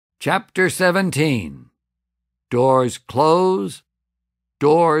Chapter 17. Doors close,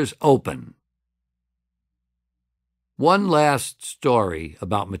 doors open. One last story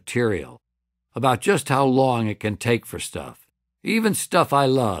about material, about just how long it can take for stuff, even stuff I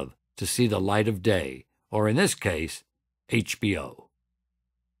love, to see the light of day, or in this case, HBO.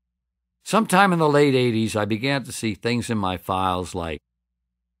 Sometime in the late 80s, I began to see things in my files like,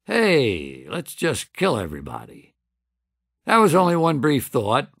 hey, let's just kill everybody. That was only one brief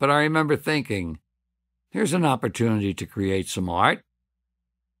thought, but I remember thinking, here's an opportunity to create some art.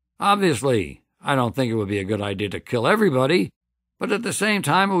 Obviously, I don't think it would be a good idea to kill everybody, but at the same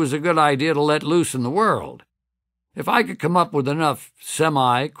time, it was a good idea to let loose in the world. If I could come up with enough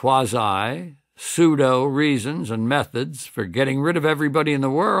semi-quasi, pseudo reasons and methods for getting rid of everybody in the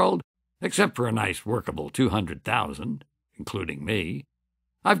world, except for a nice workable 200,000, including me,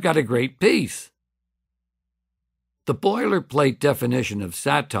 I've got a great piece. The boilerplate definition of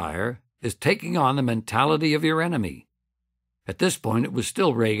satire is taking on the mentality of your enemy. At this point, it was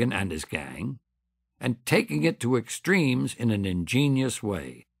still Reagan and his gang, and taking it to extremes in an ingenious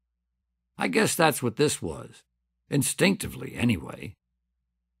way. I guess that's what this was, instinctively anyway.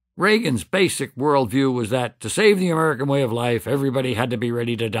 Reagan's basic worldview was that to save the American way of life, everybody had to be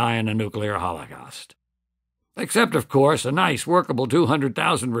ready to die in a nuclear holocaust. Except, of course, a nice, workable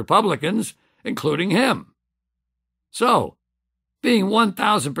 200,000 Republicans, including him. So, being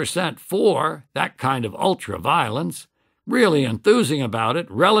 1,000% for that kind of ultra-violence, really enthusing about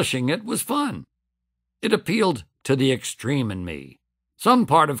it, relishing it, was fun. It appealed to the extreme in me. Some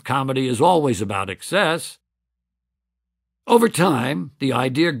part of comedy is always about excess. Over time, the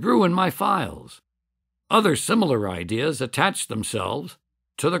idea grew in my files. Other similar ideas attached themselves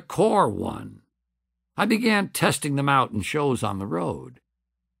to the core one. I began testing them out in shows on the road.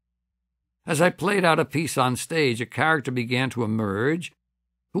 As I played out a piece on stage, a character began to emerge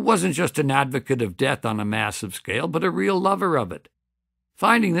who wasn't just an advocate of death on a massive scale, but a real lover of it.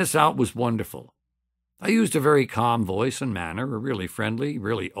 Finding this out was wonderful. I used a very calm voice and manner, a really friendly,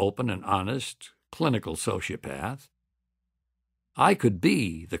 really open and honest clinical sociopath. I could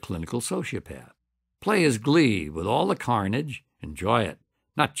be the clinical sociopath, play his glee with all the carnage, enjoy it,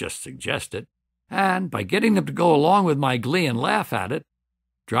 not just suggest it, and by getting them to go along with my glee and laugh at it,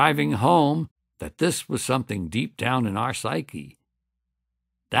 driving home that this was something deep down in our psyche.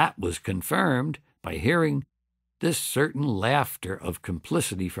 That was confirmed by hearing this certain laughter of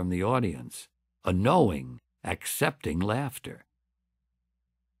complicity from the audience, a knowing, accepting laughter.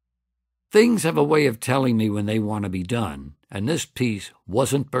 Things have a way of telling me when they want to be done, and this piece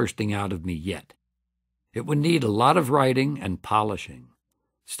wasn't bursting out of me yet. It would need a lot of writing and polishing,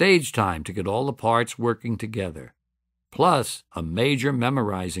 stage time to get all the parts working together, plus a major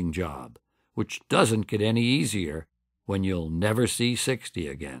memorizing job, which doesn't get any easier when you'll never see 60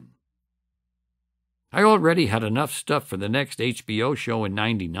 again. I already had enough stuff for the next HBO show in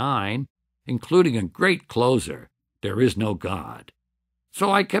 '99, including a great closer, There Is No God. So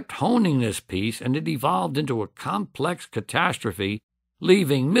I kept honing this piece, and it evolved into a complex catastrophe,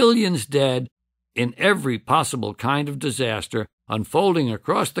 leaving millions dead in every possible kind of disaster unfolding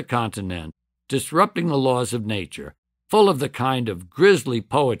across the continent, disrupting the laws of nature, full of the kind of grisly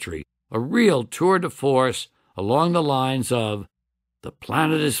poetry, a real tour de force along the lines of, the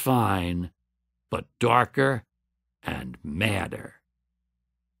planet is fine, but darker and madder.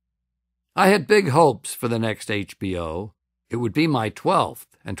 I had big hopes for the next HBO. It would be my 12th,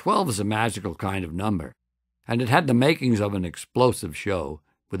 and 12 is a magical kind of number, and it had the makings of an explosive show,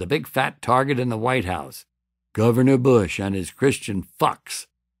 with a big fat target in the White House, Governor Bush and his Christian fucks.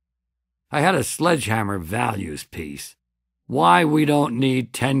 I had a sledgehammer values piece, Why We Don't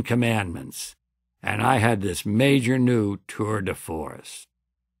Need 10 Commandments, and I had this major new tour de force.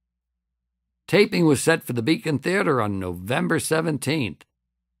 Taping was set for the Beacon Theater on November 17th.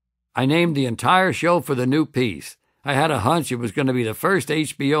 I named the entire show for the new piece. I had a hunch it was going to be the first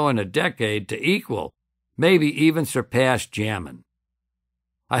HBO in a decade to equal, maybe even surpass Jammin'.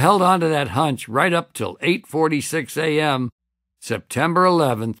 I held on to that hunch right up till 8:46 a.m., September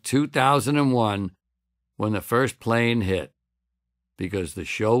 11th, 2001, when the first plane hit, because the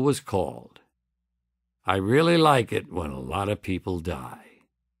show was called, I Really Like It When a Lot of People Die.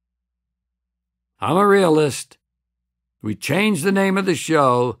 I'm a realist. We changed the name of the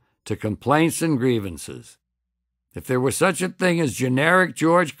show to Complaints and Grievances. If there were such a thing as generic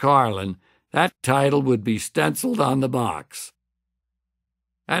George Carlin, that title would be stenciled on the box.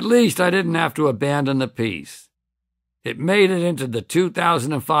 At least I didn't have to abandon the piece. It made it into the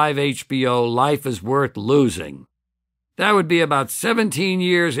 2005 HBO Life is Worth Losing. That would be about 17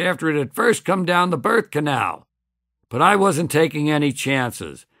 years after it had first come down the birth canal. But I wasn't taking any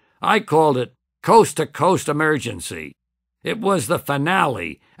chances. I called it Coast to Coast Emergency. It was the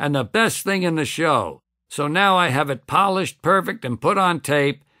finale and the best thing in the show. So now I have it polished, perfect, and put on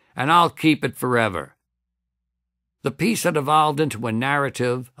tape, and I'll keep it forever. The piece had evolved into a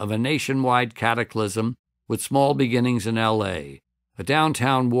narrative of a nationwide cataclysm with small beginnings in L.A., a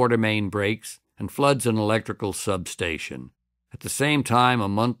downtown water main breaks, and floods an electrical substation. At the same time, a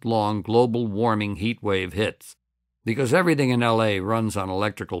month-long global warming heat wave hits. Because everything in L.A. runs on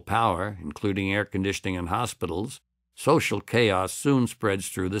electrical power, including air conditioning and hospitals, social chaos soon spreads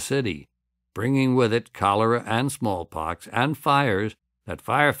through the city, bringing with it cholera and smallpox and fires that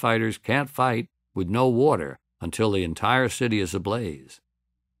firefighters can't fight with no water until the entire city is ablaze.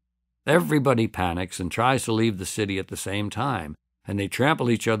 Everybody panics and tries to leave the city at the same time, and they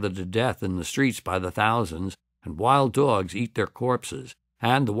trample each other to death in the streets by the thousands, and wild dogs eat their corpses,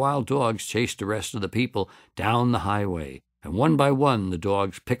 and the wild dogs chase the rest of the people down the highway, and one by one the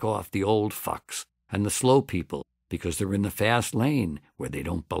dogs pick off the old fucks and the slow people because they're in the fast lane where they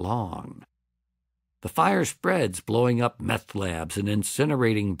don't belong. The fire spreads, blowing up meth labs and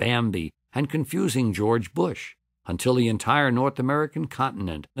incinerating Bambi and confusing George Bush until the entire North American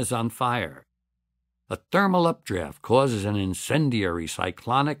continent is on fire. A thermal updraft causes an incendiary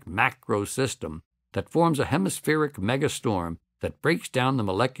cyclonic macro system that forms a hemispheric megastorm that breaks down the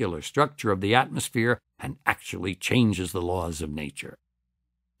molecular structure of the atmosphere and actually changes the laws of nature.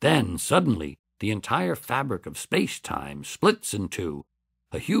 Then, suddenly, the entire fabric of space-time splits in two.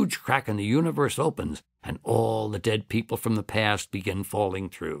 A huge crack in the universe opens, and all the dead people from the past begin falling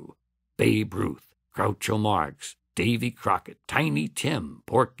through. Babe Ruth, Groucho Marx, Davy Crockett, Tiny Tim,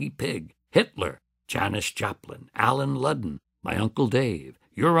 Porky Pig, Hitler, Janis Joplin, Alan Ludden, my Uncle Dave,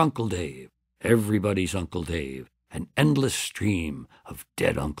 your Uncle Dave, everybody's Uncle Dave, an endless stream of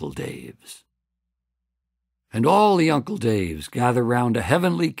dead Uncle Daves. And all the Uncle Daves gather round a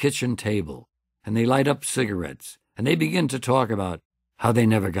heavenly kitchen table, and they light up cigarettes, and they begin to talk about how they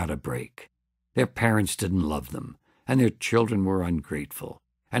never got a break. Their parents didn't love them, and their children were ungrateful,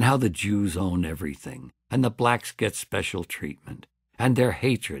 and how the Jews own everything, and the blacks get special treatment, and their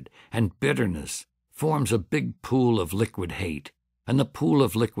hatred and bitterness forms a big pool of liquid hate, and the pool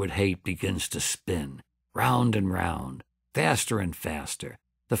of liquid hate begins to spin, round and round, faster and faster.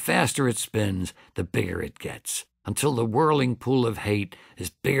 The faster it spins, the bigger it gets, until the whirling pool of hate is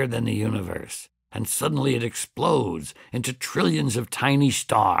bigger than the universe, and suddenly it explodes into trillions of tiny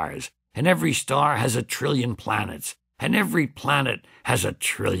stars, and every star has a trillion planets, and every planet has a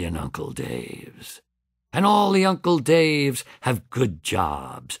trillion Uncle Daves. And all the Uncle Daves have good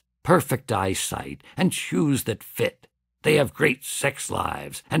jobs, perfect eyesight, and shoes that fit. They have great sex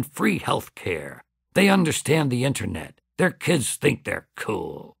lives and free health care. They understand the internet. Their kids think they're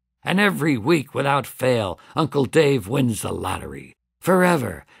cool. And every week, without fail, Uncle Dave wins the lottery.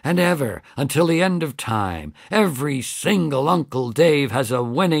 Forever and ever, until the end of time, every single Uncle Dave has a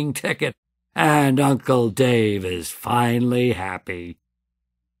winning ticket, and Uncle Dave is finally happy.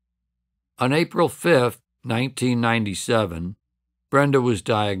 On April 5th, 1997, Brenda was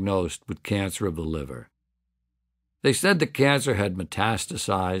diagnosed with cancer of the liver. They said the cancer had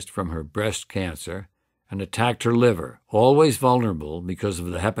metastasized from her breast cancer and attacked her liver, always vulnerable because of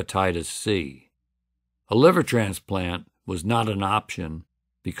the hepatitis C. A liver transplant was not an option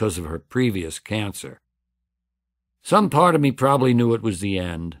because of her previous cancer. Some part of me probably knew it was the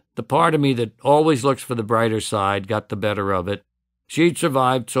end. The part of me that always looks for the brighter side got the better of it. She'd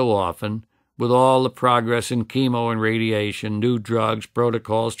survived so often, with all the progress in chemo and radiation, new drugs,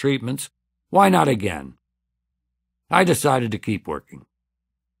 protocols, treatments. Why not again? I decided to keep working.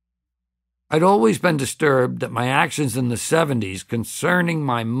 I'd always been disturbed that my actions in the 70s concerning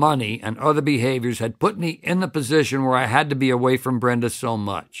my money and other behaviors had put me in the position where I had to be away from Brenda so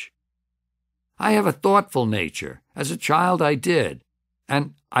much. I have a thoughtful nature. As a child, I did.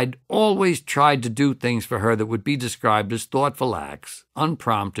 And I'd always tried to do things for her that would be described as thoughtful acts,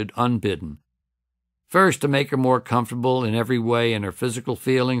 unprompted, unbidden. First, to make her more comfortable in every way in her physical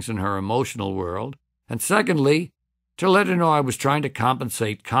feelings and her emotional world. And secondly, to let her know I was trying to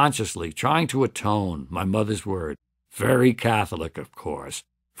compensate consciously, trying to atone, my mother's word, very Catholic, of course,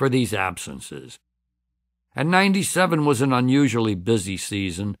 for these absences. And 97 was an unusually busy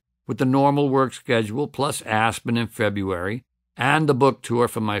season, with the normal work schedule plus Aspen in February, and the book tour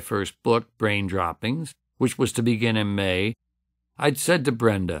for my first book, Brain Droppings, which was to begin in May. I'd said to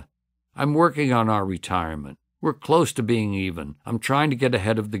Brenda, I'm working on our retirement. We're close to being even. I'm trying to get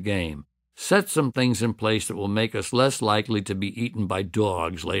ahead of the game. Set some things in place that will make us less likely to be eaten by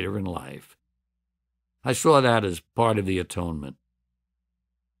dogs later in life. I saw that as part of the atonement.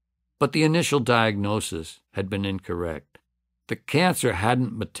 But the initial diagnosis had been incorrect. The cancer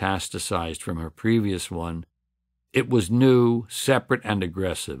hadn't metastasized from her previous one. It was new, separate, and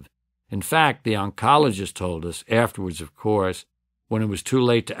aggressive. In fact, the oncologist told us, afterwards of course, when it was too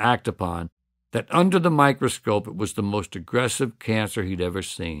late to act upon, that under the microscope it was the most aggressive cancer he'd ever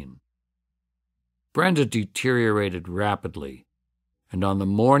seen. Brenda deteriorated rapidly, and on the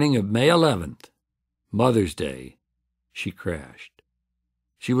morning of May 11th, Mother's Day, she crashed.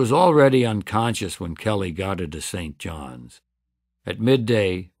 She was already unconscious when Kelly got her to St. John's. At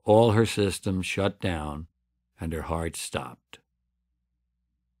midday, all her systems shut down, and her heart stopped.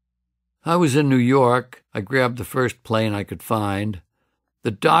 I was in New York. I grabbed the first plane I could find.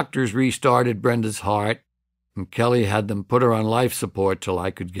 The doctors restarted Brenda's heart, and Kelly had them put her on life support till I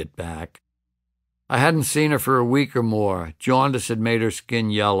could get back. I hadn't seen her for a week or more. Jaundice had made her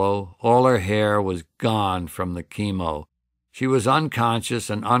skin yellow. All her hair was gone from the chemo. She was unconscious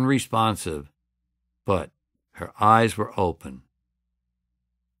and unresponsive, but her eyes were open.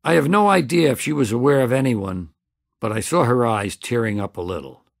 I have no idea if she was aware of anyone, but I saw her eyes tearing up a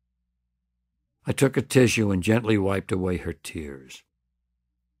little. I took a tissue and gently wiped away her tears.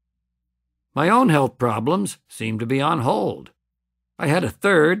 My own health problems seemed to be on hold. I had a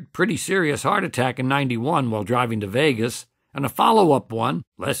third, pretty serious heart attack in '91 while driving to Vegas, and a follow-up one,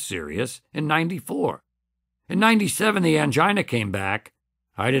 less serious, in '94. In '97, the angina came back.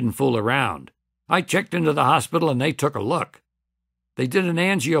 I didn't fool around. I checked into the hospital and they took a look. They did an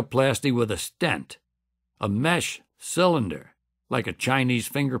angioplasty with a stent, a mesh cylinder, like a Chinese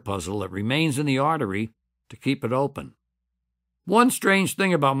finger puzzle that remains in the artery to keep it open. One strange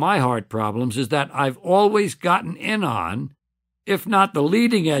thing about my heart problems is that I've always gotten in on, if not the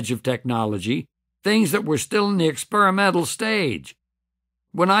leading edge of technology, things that were still in the experimental stage.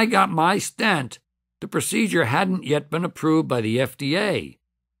 When I got my stent, the procedure hadn't yet been approved by the FDA.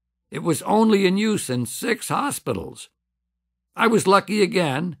 It was only in use in 6 hospitals. I was lucky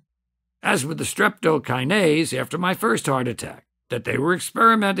again, as with the streptokinase after my first heart attack, that they were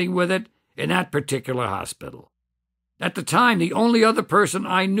experimenting with it in that particular hospital. At the time, the only other person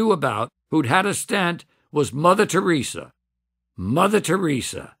I knew about who'd had a stent was Mother Teresa. Mother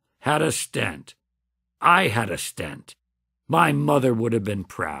Teresa had a stent. I had a stent. My mother would have been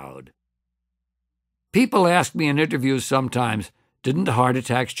proud. People ask me in interviews sometimes, didn't the heart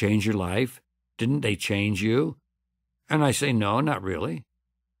attacks change your life? Didn't they change you? And I say, no, not really.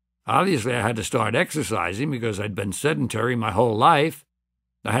 Obviously, I had to start exercising because I'd been sedentary my whole life.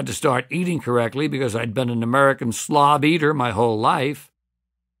 I had to start eating correctly because I'd been an American slob eater my whole life.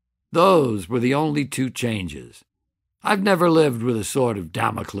 Those were the only 2 changes. I've never lived with a sword of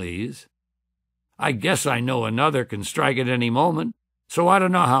Damocles. I guess I know another can strike at any moment, so I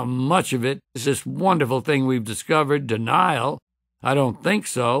don't know how much of it is this wonderful thing we've discovered, denial. I don't think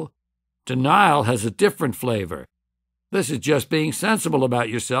so. Denial has a different flavor. This is just being sensible about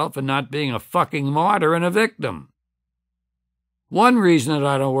yourself and not being a fucking martyr and a victim. One reason that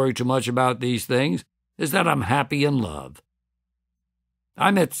I don't worry too much about these things is that I'm happy in love.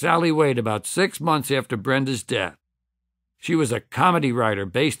 I met Sally Wade about 6 months after Brenda's death. She was a comedy writer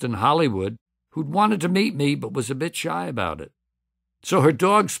based in Hollywood who'd wanted to meet me but was a bit shy about it. So her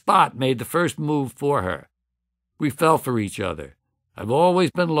dog Spot made the first move for her. We fell for each other. I've always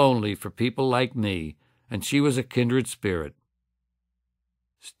been lonely for people like me, and she was a kindred spirit.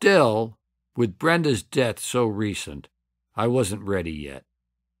 Still, with Brenda's death so recent, I wasn't ready yet.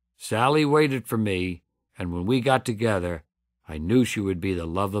 Sally waited for me, and when we got together, I knew she would be the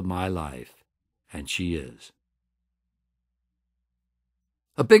love of my life, and she is.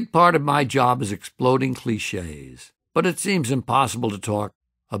 A big part of my job is exploding cliches, but it seems impossible to talk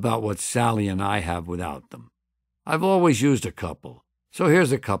about what Sally and I have without them. I've always used a couple, so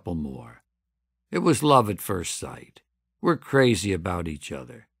here's a couple more. It was love at first sight. We're crazy about each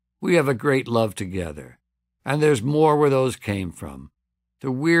other. We have a great love together. And there's more where those came from.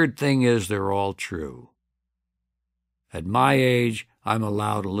 The weird thing is they're all true. At my age, I'm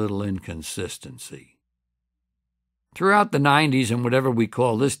allowed a little inconsistency. Throughout the 90s and whatever we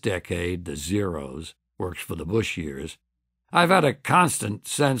call this decade, the zeros, works for the Bush years, I've had a constant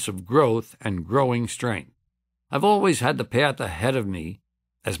sense of growth and growing strength. I've always had the path ahead of me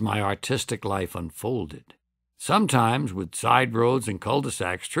as my artistic life unfolded. Sometimes with side roads and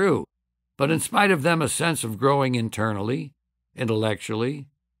cul-de-sacs, true, but in spite of them, a sense of growing internally, intellectually,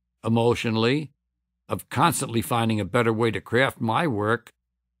 emotionally, of constantly finding a better way to craft my work.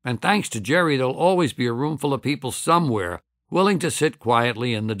 And thanks to Jerry, there'll always be a room full of people somewhere willing to sit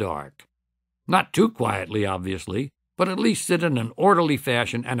quietly in the dark. Not too quietly, obviously, but at least sit in an orderly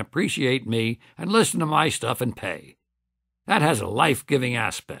fashion and appreciate me and listen to my stuff and pay. That has a life-giving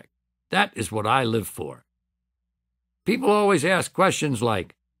aspect. That is what I live for. People always ask questions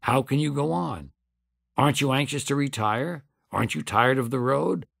like, how can you go on? Aren't you anxious to retire? Aren't you tired of the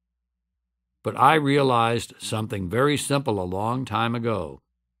road? But I realized something very simple a long time ago.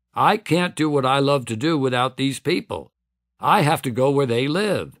 I can't do what I love to do without these people. I have to go where they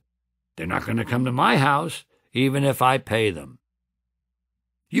live. They're not going to come to my house, even if I pay them.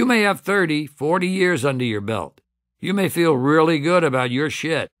 You may have 30, 40 years under your belt. You may feel really good about your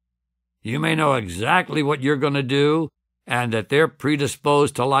shit. You may know exactly what you're going to do and that they're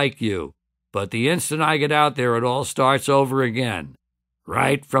predisposed to like you. But the instant I get out there, it all starts over again,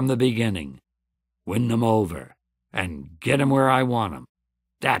 right from the beginning. Win them over and get them where I want them.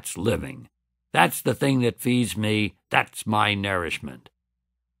 That's living. That's the thing that feeds me. That's my nourishment.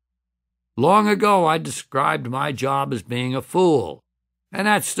 Long ago, I described my job as being a fool, and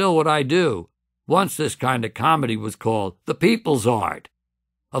that's still what I do. Once this kind of comedy was called the people's art,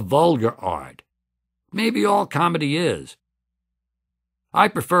 a vulgar art. Maybe all comedy is. I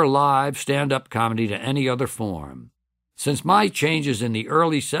prefer live stand-up comedy to any other form. Since my changes in the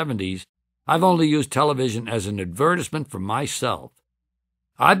early 70s, I've only used television as an advertisement for myself.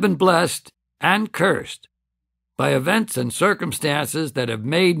 I've been blessed and cursed by events and circumstances that have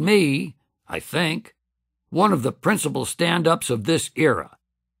made me, I think, one of the principal stand-ups of this era.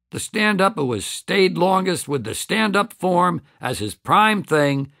 The stand-up who has stayed longest with the stand-up form as his prime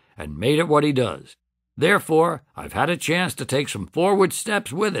thing and made it what he does. Therefore, I've had a chance to take some forward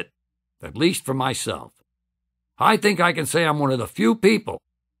steps with it, at least for myself. I think I can say I'm one of the few people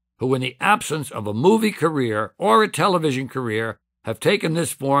who, in the absence of a movie career or a television career, have taken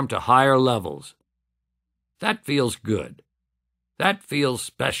this form to higher levels. That feels good. That feels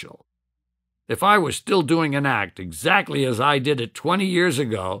special. If I was still doing an act exactly as I did it 20 years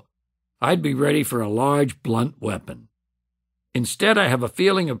ago, I'd be ready for a large, blunt weapon. Instead, I have a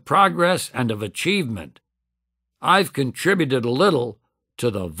feeling of progress and of achievement. I've contributed a little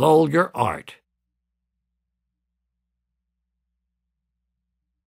to the vulgar art.